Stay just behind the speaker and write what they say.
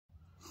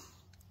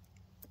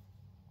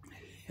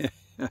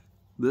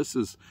This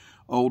is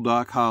old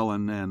Doc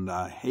Holland, and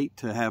I hate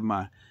to have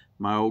my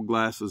old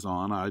glasses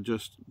on. I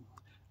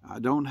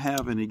don't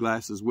have any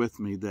glasses with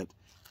me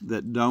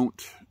that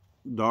don't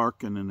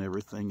darken and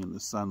everything in the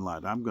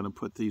sunlight. I'm going to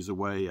put these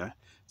away.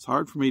 It's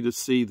hard for me to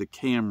see the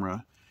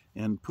camera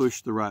and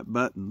push the right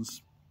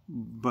buttons,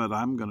 but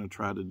I'm going to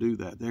try to do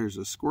that. There's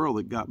a squirrel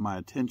that got my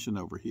attention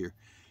over here.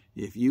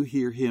 If you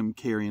hear him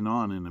carrying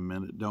on in a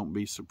minute, don't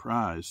be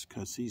surprised,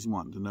 because he's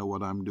wanting to know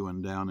what I'm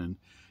doing down in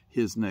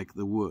his neck of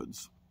the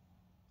woods.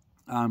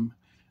 I'm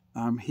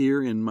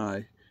here in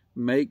my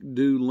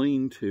make-do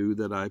lean-to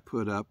that I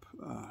put up,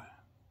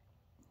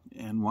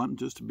 and wanting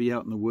just to be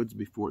out in the woods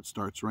before it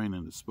starts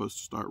raining. It's supposed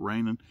to start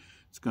raining.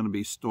 It's going to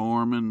be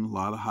storming, a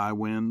lot of high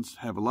winds.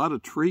 Have a lot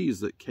of trees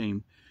that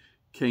came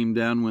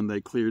down when they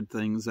cleared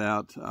things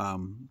out.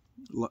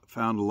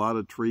 Found a lot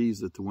of trees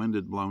that the wind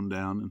had blown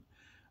down, and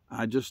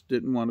I just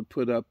didn't want to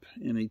put up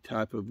any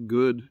type of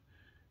good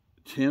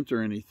tent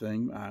or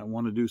anything. I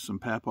want to do some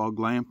papaw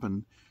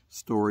glamping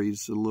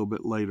stories a little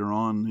bit later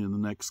on in the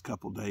next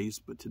couple days,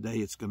 but today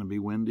it's going to be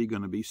windy,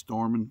 going to be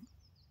storming,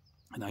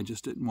 and I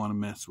just didn't want to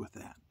mess with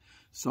that.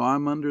 So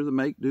I'm under the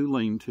make-do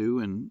lean-to,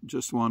 and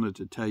just wanted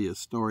to tell you a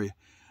story.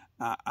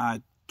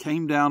 I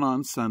came down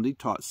on Sunday,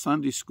 taught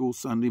Sunday school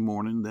Sunday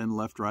morning, then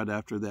left right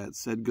after that,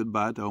 said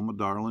goodbye to Oma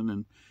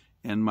Darling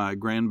and my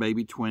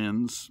grandbaby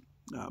twins.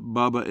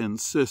 Bubba and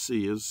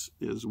Sissy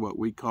is what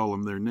we call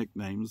them, their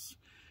nicknames.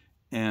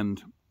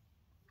 And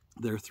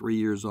they're 3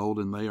 years old,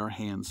 and they are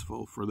hands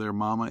full for their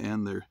mama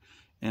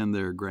and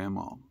their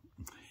grandma.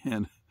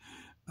 And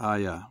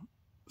I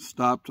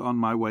stopped on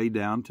my way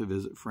down to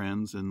visit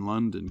friends in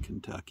London,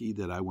 Kentucky,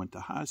 that I went to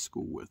high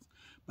school with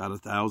about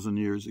 1,000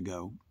 years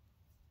ago.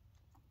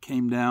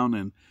 Came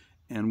down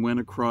and went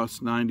across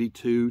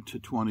 92 to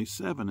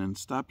 27 and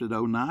stopped at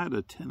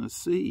Oneida,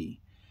 Tennessee,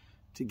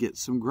 to get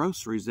some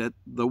groceries at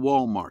the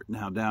Walmart.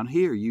 Now, down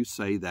here, you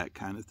say that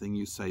kind of thing.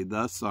 You say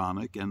the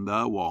Sonic and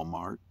the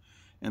Walmart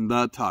and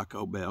the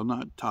Taco Bell.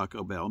 Not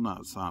Taco Bell,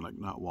 not Sonic,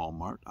 not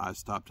Walmart. I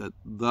stopped at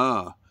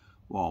the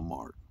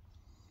Walmart.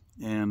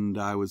 And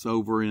I was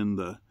over in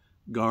the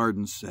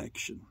garden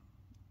section.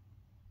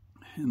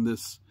 And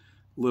this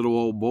little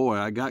old boy,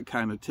 I got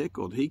kind of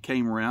tickled. He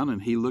came around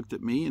and he looked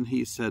at me and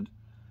he said,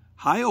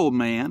 "Hi, old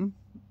man."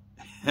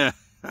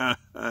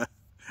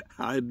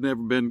 I had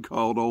never been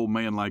called old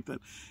man like that.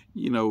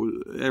 You know,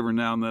 every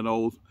now and then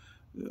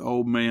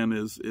old man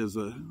is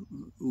a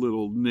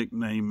little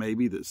nickname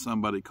maybe that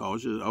somebody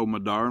calls you. Oh, my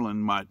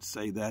darling might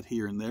say that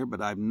here and there,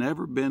 but I've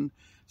never been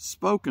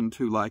spoken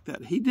to like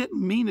that. He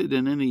didn't mean it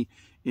in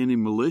any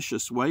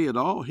malicious way at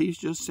all. He's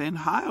just saying,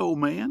 "Hi, old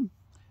man,"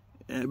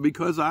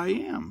 because I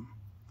am.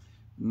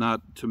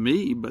 Not to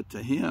me, but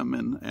to him.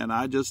 And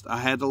I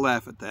had to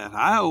laugh at that.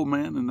 "Hi, old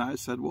man." And I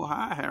said, "Well,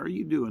 hi, how are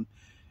you doing?"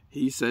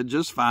 He said,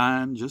 just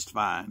fine,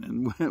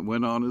 and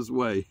went on his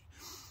way.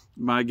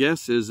 My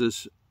guess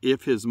is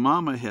if his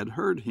mama had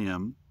heard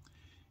him,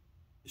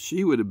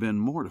 she would have been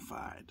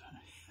mortified.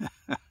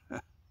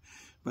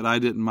 But I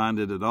didn't mind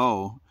it at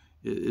all.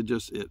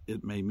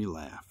 It made me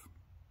laugh.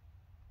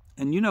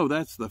 And you know,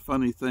 that's the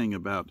funny thing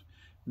about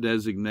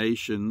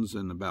designations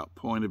and about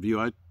point of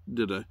view. I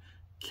did a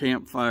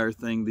campfire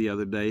thing the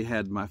other day,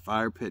 had my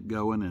fire pit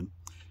going, and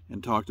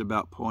talked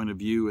about point of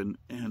view,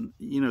 and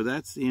you know,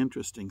 that's the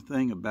interesting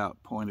thing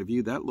about point of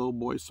view. That little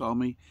boy saw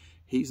me.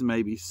 He's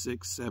maybe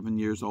 6, 7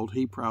 years old.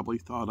 He probably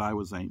thought I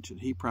was ancient.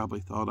 He probably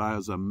thought I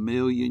was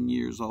 1,000,000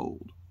 years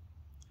old.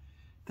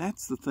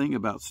 That's the thing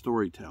about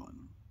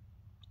storytelling.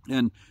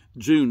 And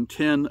June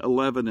 10,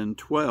 11, and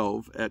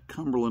 12 at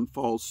Cumberland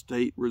Falls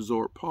State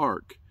Resort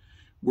Park,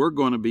 we're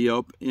going to be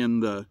up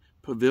in the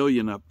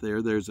pavilion up there.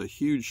 There's a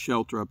huge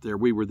shelter up there.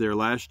 We were there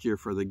last year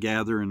for the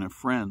Gathering of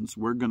Friends.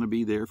 We're going to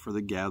be there for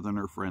the Gathering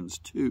of Friends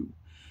too.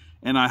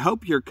 And I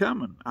hope you're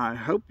coming. I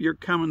hope you're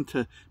coming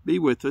to be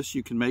with us.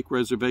 You can make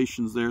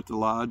reservations there at the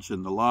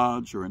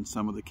lodge, or in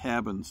some of the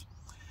cabins.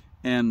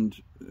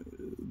 And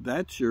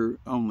that's your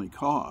only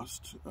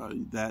cost,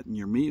 that and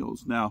your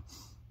meals. Now,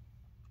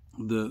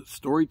 the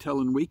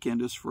storytelling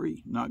weekend is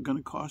free, not going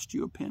to cost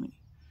you a penny.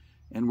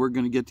 And we're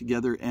going to get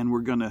together and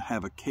we're going to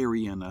have a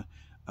carry-in,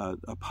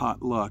 a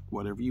potluck,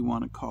 whatever you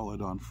want to call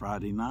it, on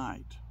Friday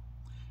night.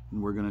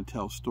 And we're going to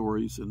tell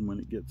stories, and when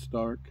it gets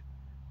dark,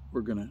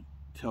 we're going to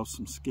tell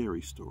some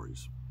scary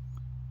stories.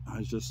 I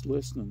was just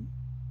listening.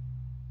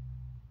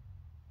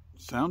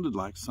 Sounded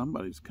like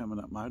somebody's coming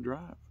up my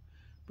drive,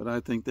 but I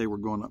think they were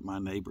going up my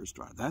neighbor's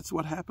drive. That's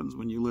what happens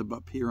when you live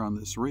up here on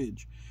this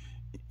ridge.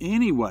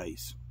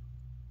 Anyways,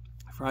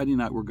 Friday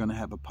night we're going to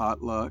have a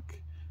potluck,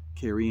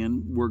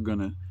 carry-in. We're going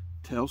to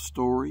tell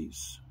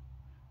stories.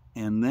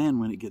 And then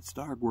when it gets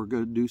dark, we're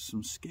going to do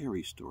some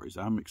scary stories.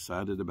 I'm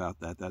excited about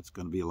that. That's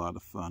going to be a lot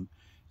of fun.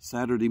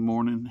 Saturday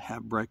morning,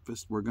 have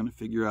breakfast. We're going to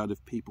figure out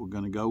if people are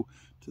going to go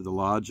to the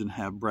lodge and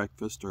have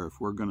breakfast, or if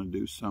we're going to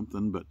do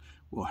something, but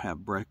we'll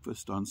have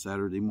breakfast on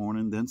Saturday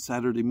morning. Then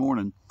Saturday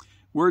morning,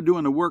 we're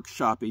doing a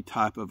workshop-y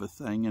type of a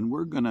thing, and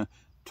we're going to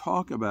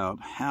talk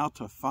about how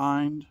to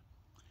find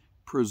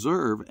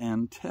preserve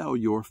and tell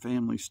your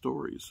family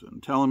stories,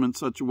 and tell them in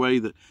such a way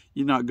that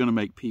you're not going to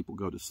make people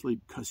go to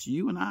sleep, because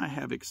you and I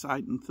have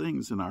exciting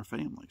things in our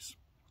families.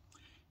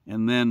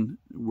 And then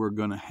we're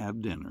going to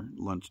have dinner,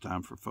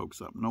 lunchtime for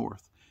folks up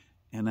north.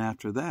 And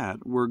after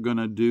that, we're going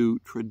to do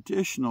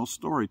traditional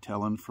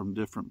storytelling from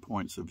different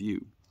points of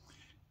view.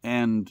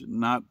 And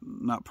not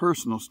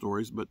personal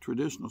stories, but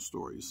traditional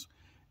stories.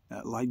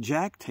 Like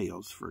jack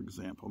tales, for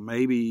example.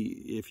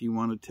 Maybe if you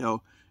want to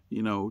tell,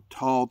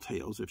 tall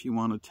tales, if you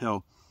want to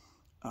tell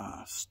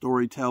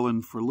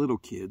storytelling for little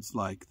kids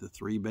like the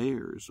Three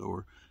Bears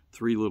or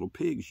Three Little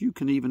Pigs, you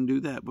can even do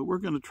that. But we're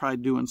going to try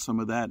doing some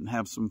of that and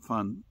have some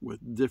fun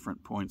with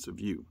different points of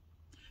view.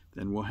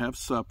 Then we'll have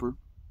supper.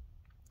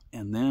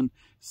 And then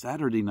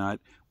Saturday night,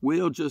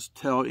 we'll just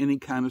tell any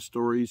kind of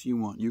stories you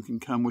want. You can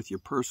come with your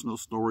personal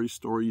stories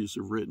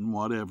you've written,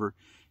 whatever.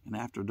 And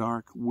after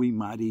dark, we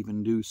might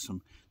even do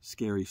some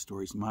scary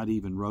stories. Might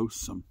even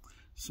roast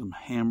some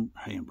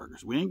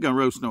hamburgers. We ain't going to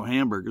roast no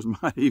hamburgers.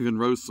 Might even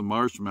roast some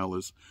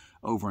marshmallows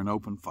over an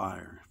open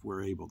fire if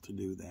we're able to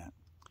do that.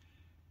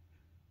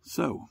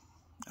 So,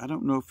 I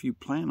don't know if you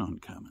plan on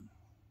coming,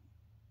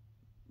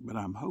 but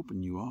I'm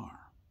hoping you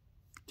are.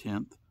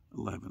 10th,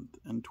 11th,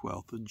 and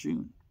 12th of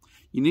June.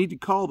 You need to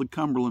call the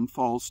Cumberland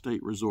Falls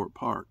State Resort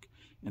Park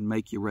and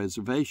make your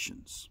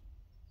reservations.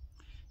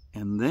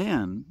 And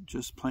then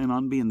just plan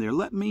on being there.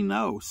 Let me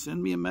know.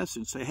 Send me a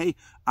message. Say, hey,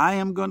 I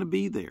am going to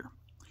be there.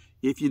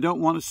 If you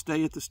don't want to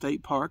stay at the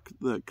state park,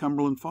 the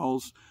Cumberland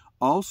Falls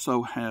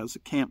also has a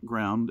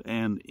campground,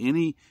 and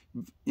any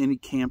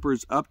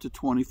campers up to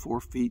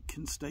 24 feet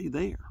can stay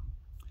there.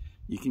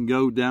 You can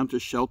go down to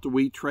Shelter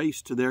We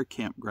Trace to their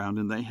campground,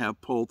 and they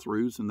have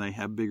pull-throughs and they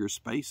have bigger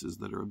spaces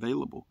that are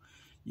available.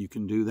 You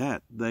can do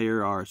that.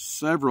 There are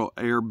several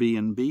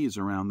Airbnbs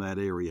around that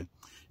area.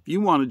 If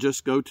you want to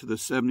just go to the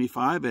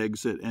 75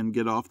 exit and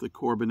get off the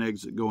Corbin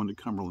exit going to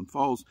Cumberland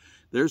Falls,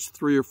 there's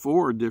 3 or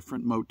 4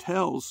 different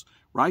motels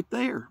right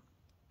there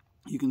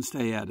you can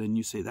stay at. And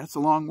you say, that's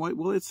a long way.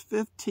 Well, it's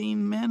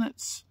 15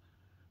 minutes,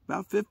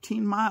 about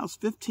 15 miles,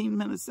 15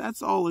 minutes.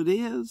 That's all it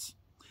is.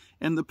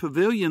 And the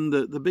pavilion,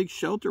 the big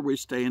shelter we're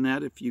staying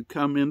at, if you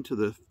come into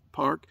the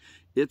park,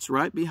 it's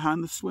right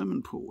behind the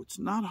swimming pool. It's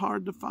not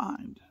hard to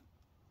find.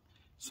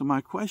 So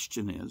my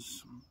question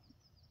is,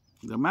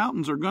 the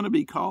mountains are going to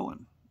be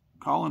calling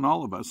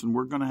all of us, and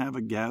we're going to have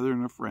a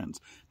gathering of friends.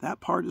 That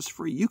part is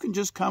free. You can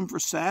just come for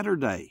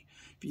Saturday.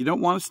 If you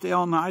don't want to stay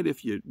all night,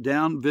 if you're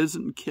down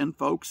visiting kin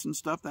folks and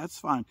stuff, that's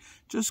fine.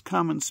 Just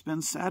come and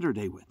spend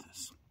Saturday with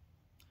us.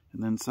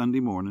 And then Sunday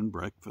morning,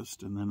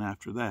 breakfast, and then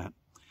after that,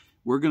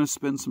 we're going to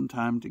spend some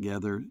time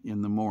together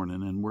in the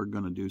morning, and we're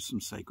going to do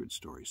some sacred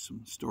stories,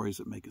 some stories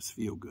that make us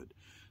feel good,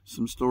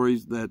 some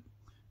stories that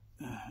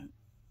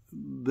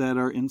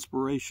are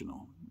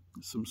inspirational,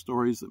 some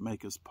stories that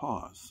make us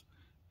pause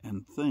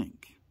and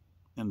think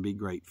and be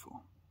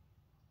grateful.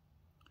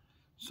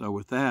 So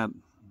with that,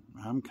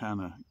 I'm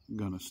kind of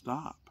going to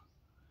stop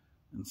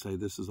and say,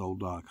 this is Old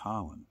Doc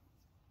Holland.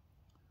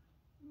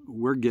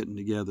 We're getting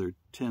together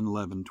 10,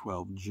 11,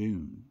 12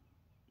 June,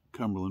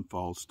 Cumberland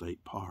Falls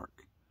State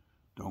Park.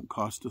 Don't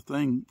cost a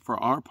thing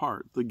for our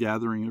part, the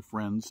gathering of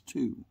friends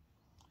too.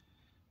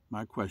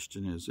 My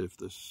question is, if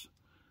this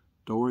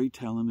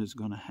storytelling is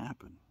going to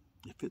happen,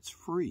 if it's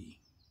free,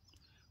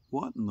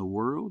 what in the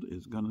world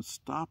is going to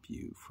stop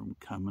you from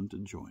coming to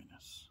join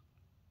us?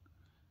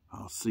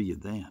 I'll see you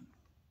then.